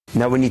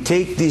Now when you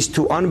take these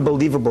two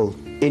unbelievable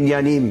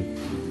inyanim,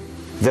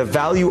 the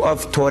value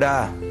of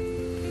Torah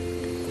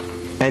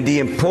and the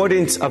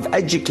importance of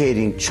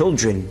educating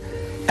children,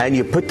 and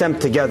you put them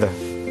together,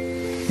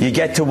 you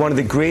get to one of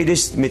the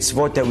greatest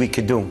mitzvot that we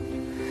could do,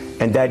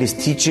 and that is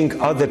teaching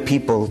other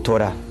people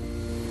Torah.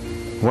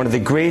 One of the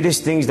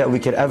greatest things that we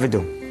could ever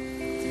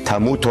do.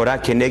 Talmud Torah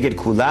keneged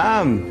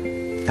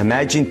kulam.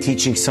 Imagine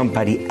teaching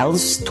somebody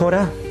else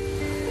Torah.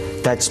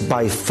 That's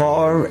by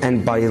far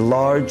and by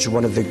large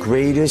one of the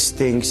greatest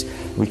things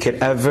we could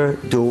ever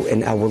do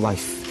in our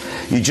life.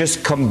 You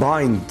just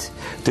combined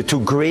the two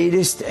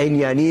greatest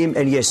inyanim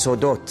and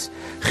yesodot,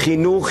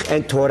 chinuch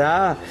and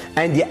Torah,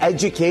 and you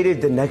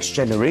educated the next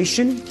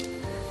generation.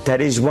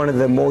 That is one of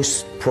the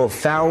most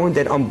profound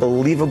and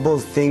unbelievable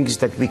things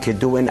that we could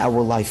do in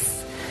our life.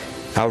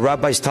 Our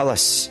rabbis tell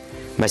us,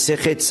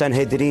 Masechet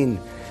Sanhedrin,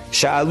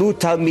 Sha'alu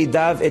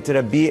talmidav et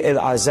Rabbi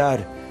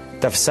Elazar,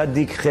 Daf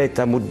Sadik Chet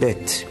Amud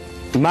Bet.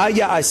 Ma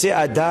ya'aseh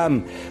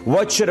Adam,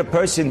 what should a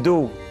person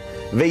do?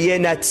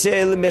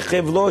 Ve'yenatzel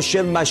mechevlo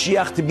shel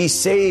Mashiach, to be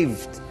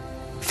saved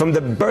from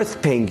the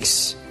birth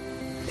pangs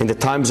in the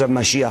times of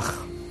Mashiach.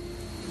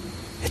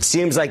 It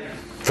seems like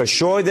for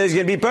sure there's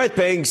going to be birth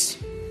pangs.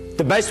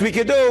 The best we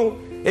could do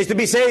is to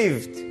be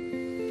saved.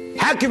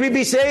 How can we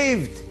be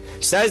saved?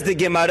 Says the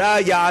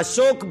Gemara,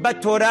 Ya'asok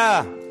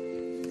b'Torah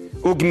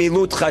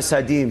ugmilut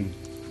chasadim.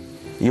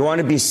 You want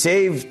to be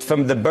saved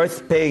from the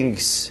birth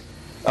pangs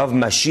of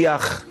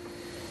Mashiach.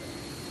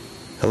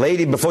 A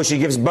lady, before she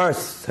gives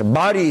birth, her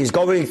body is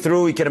going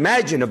through, you can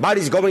imagine, her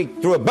body is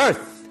going through a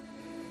birth.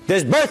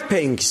 There's birth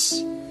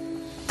pangs.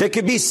 There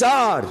could be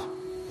sar.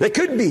 There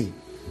could be.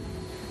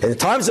 In the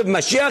times of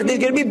Mashiach, there's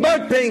going to be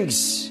birth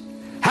pangs.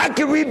 How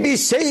can we be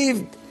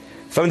saved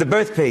from the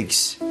birth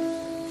pangs?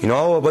 You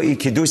know what you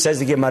could do, says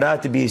the Gemara,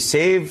 to be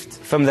saved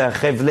from the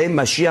Chevlei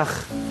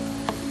Mashiach?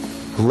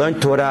 Learn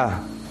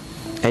Torah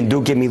and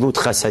do Gemilut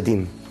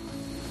Chasadim.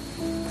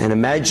 And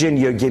imagine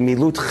your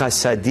Gemilut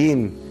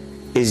Chasadim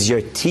is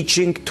you're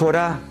teaching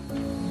Torah.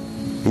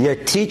 You're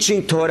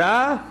teaching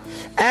Torah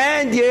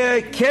and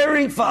you're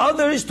caring for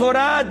others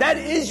Torah. That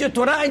is your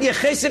Torah and your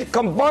Chesed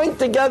combined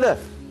together.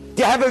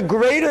 Do you have a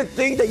greater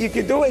thing that you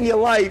can do in your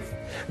life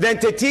than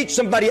to teach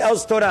somebody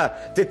else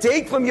Torah? To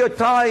take from your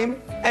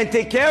time and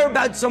take care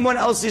about someone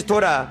else's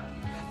Torah.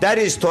 That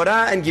is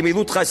Torah and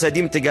Gemilut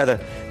Chasadim together.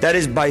 That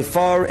is by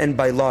far and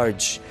by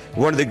large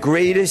one of the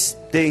greatest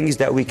things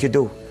that we could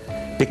do.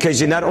 Because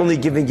you're not only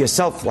giving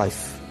yourself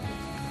life,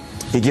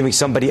 you're giving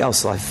somebody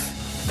else life.